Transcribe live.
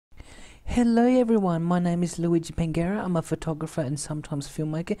Hello everyone, my name is Luigi Pengera. I'm a photographer and sometimes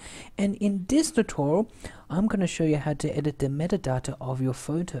filmmaker, and in this tutorial I'm going to show you how to edit the metadata of your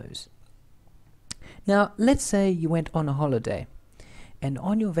photos. Now let's say you went on a holiday and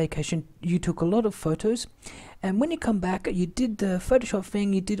on your vacation you took a lot of photos, and when you come back you did the Photoshop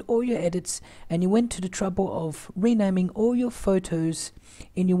thing, you did all your edits, and you went to the trouble of renaming all your photos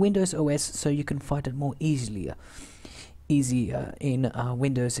in your Windows OS so you can find it more easier in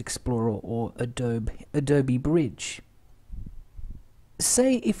Windows Explorer or Adobe Bridge.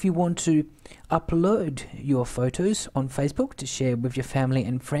 Say if you want to upload your photos on Facebook to share with your family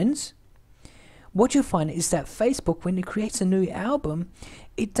and friends, what you'll find is that Facebook, when it creates a new album,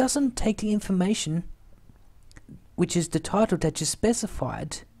 it doesn't take the information, which is the title that you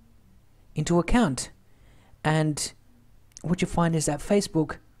specified, into account. And what you find is that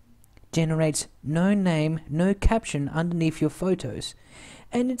Facebook generates no name, no caption underneath your photos.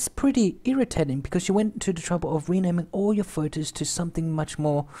 And it's pretty irritating because you went to the trouble of renaming all your photos to something much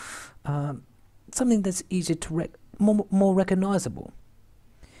more, something that's easier to more recognizable.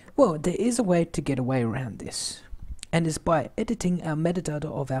 Well, there is a way to get away around this, and it's by editing our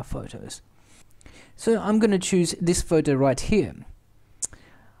metadata of our photos. So I'm going to choose this photo right here.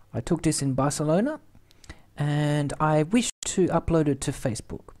 I took this in Barcelona and I wish to upload it to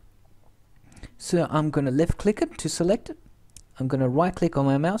Facebook. So I'm going to left click it to select it. I'm going to right click on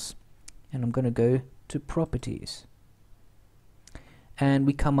my mouse and I'm going to go to properties. And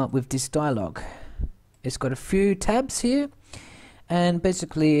we come up with this dialog. It's got a few tabs here, and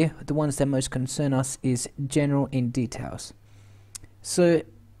basically the ones that most concern us is general in details. So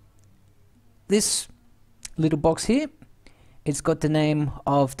this little box here, it's got the name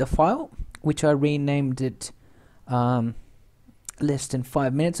of the file, which I renamed it less than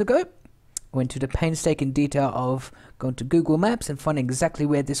 5 minutes ago. Went to the painstaking detail of going to Google Maps and finding exactly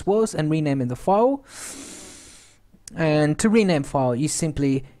where this was and renaming the file. And to rename file, you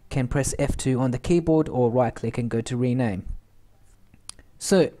simply can press F2 on the keyboard or right click and go to rename.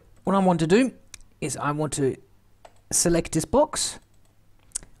 So what I want to do is I want to select this box.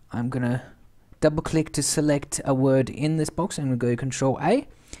 I'm gonna double click to select a word in this box, and we'll go Control A,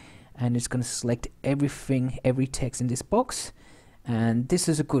 and it's gonna select everything, every text in this box. And this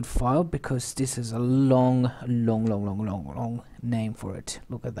is a good file because this is a long name for it.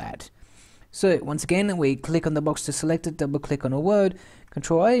 Look at that. So once again, we click on the box to select it, double click on a word,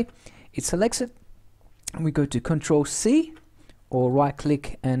 Control A, it selects it, and we go to Control C or right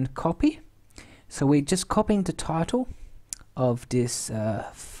click and copy. So we're just copying the title of this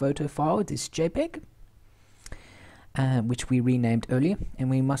photo file, this JPEG, which we renamed earlier, and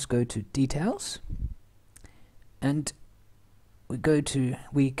we must go to details, and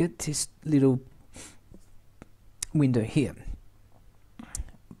we get this little window here.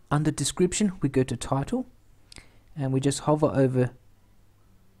 Under description, we go to title, and we just hover over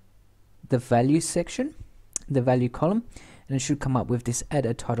the value section, the value column, and it should come up with this add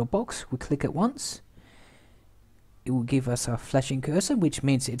a title box. We click it once, it will give us a flashing cursor, which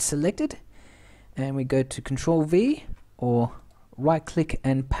means it's selected, and we go to Control V or right click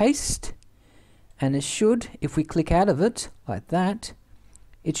and paste. And it should, if we click out of it like that,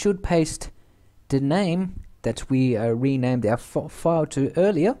 it should paste the name that we renamed our file to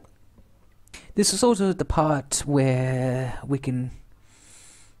earlier. This is also the part where we can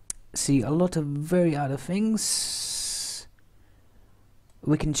see a lot of very other things.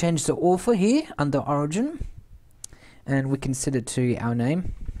 We can change the author here under origin, and we can set it to our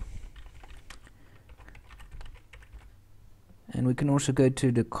name. And we can also go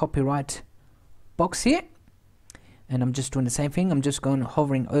to the copyright box here, and I'm just doing the same thing. I'm just going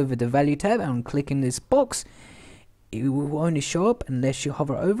hovering over the value tab and I'm clicking this box. It will only show up unless you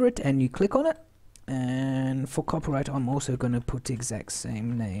hover over it and you click on it. And for copyright, I'm also going to put the exact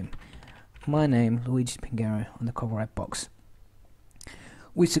same name, my name, Luigi Pengera, on the copyright box.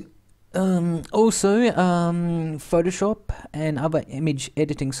 Also Photoshop and other image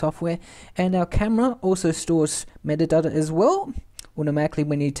editing software, and our camera also stores metadata as well automatically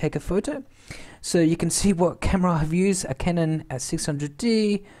when you take a photo. So you can see what camera I've used, a Canon at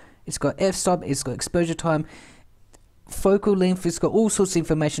 600D, it's got f-stop, it's got exposure time, focal length, it's got all sorts of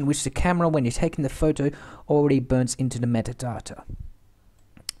information which the camera, when you're taking the photo, already burns into the metadata.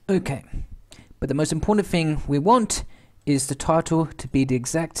 Okay, but the most important thing we want is the title to be the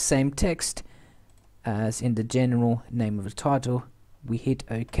exact same text as in the general name of the title. We hit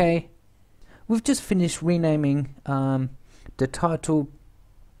OK. We've just finished renaming the title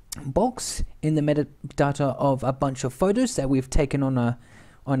box in the metadata of a bunch of photos that we've taken on our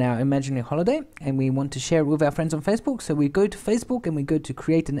imaginary holiday, and we want to share it with our friends on Facebook. So we go to Facebook and we go to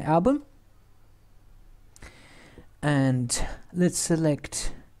create an album, and let's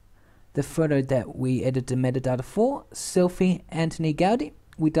select the photo that we edit the metadata for, selfie Anthony Gaudi.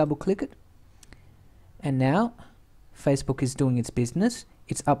 We double click it, and now Facebook is doing its business.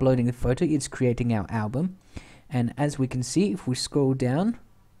 It's uploading the photo, it's creating our album, and as we can see, if we scroll down,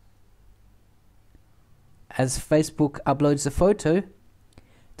 as Facebook uploads the photo,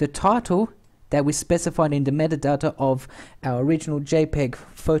 the title that we specified in the metadata of our original JPEG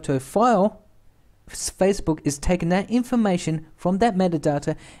photo file, Facebook is taking that information from that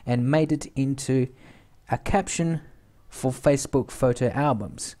metadata and made it into a caption for Facebook photo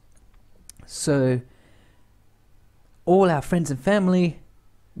albums. So all our friends and family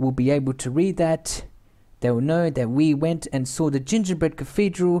will be able to read that. They will know that we went and saw the gingerbread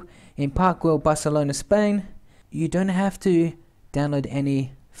cathedral in Parkwell, Barcelona, Spain. You don't have to download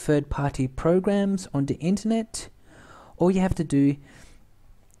any third-party programs on the internet. All you have to do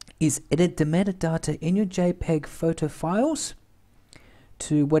is edit the metadata in your JPEG photo files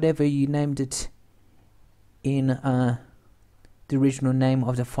to whatever you named it in the original name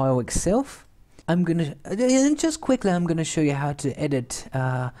of the file itself. I'm gonna show you how to edit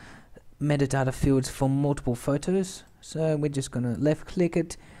metadata fields for multiple photos. So we're just gonna left click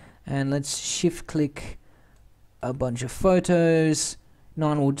it and let's shift click a bunch of photos.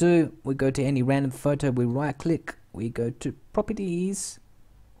 None will do. We go to any random photo, we right click, we go to properties,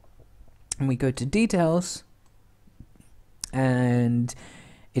 and we go to details, and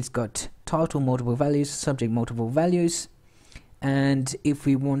it's got title multiple values, subject multiple values, and if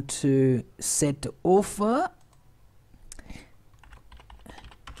we want to set the author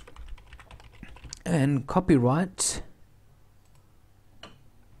and copyright,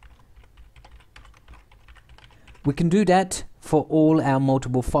 we can do that for all our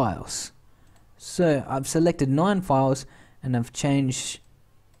multiple files. So I've selected 9 files and I've changed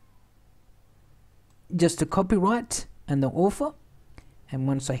just the copyright and the author, and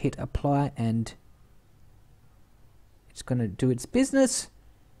once I hit apply, and it's going to do its business,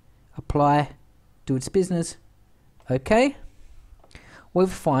 apply, do its business, okay. We'll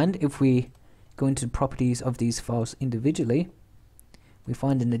find, if we go into the properties of these files individually, we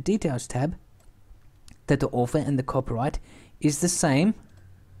find in the details tab that the author and the copyright is the same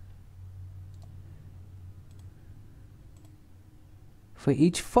for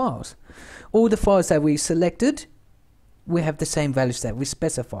each files. All the files that we selected, we have the same values that we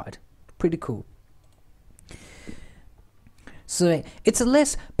specified. Pretty cool. So it's a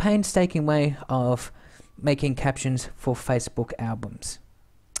less painstaking way of making captions for Facebook albums,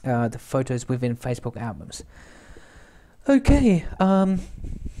 the photos within Facebook albums. Okay, I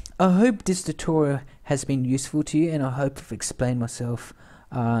hope this tutorial has been useful to you, and I hope I've explained myself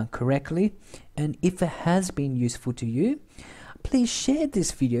correctly. And if it has been useful to you, please share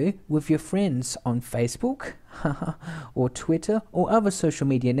this video with your friends on Facebook or Twitter or other social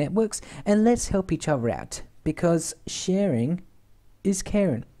media networks, and let's help each other out, because sharing is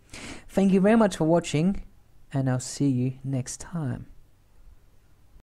caring. Thank you very much for watching, and I'll see you next time.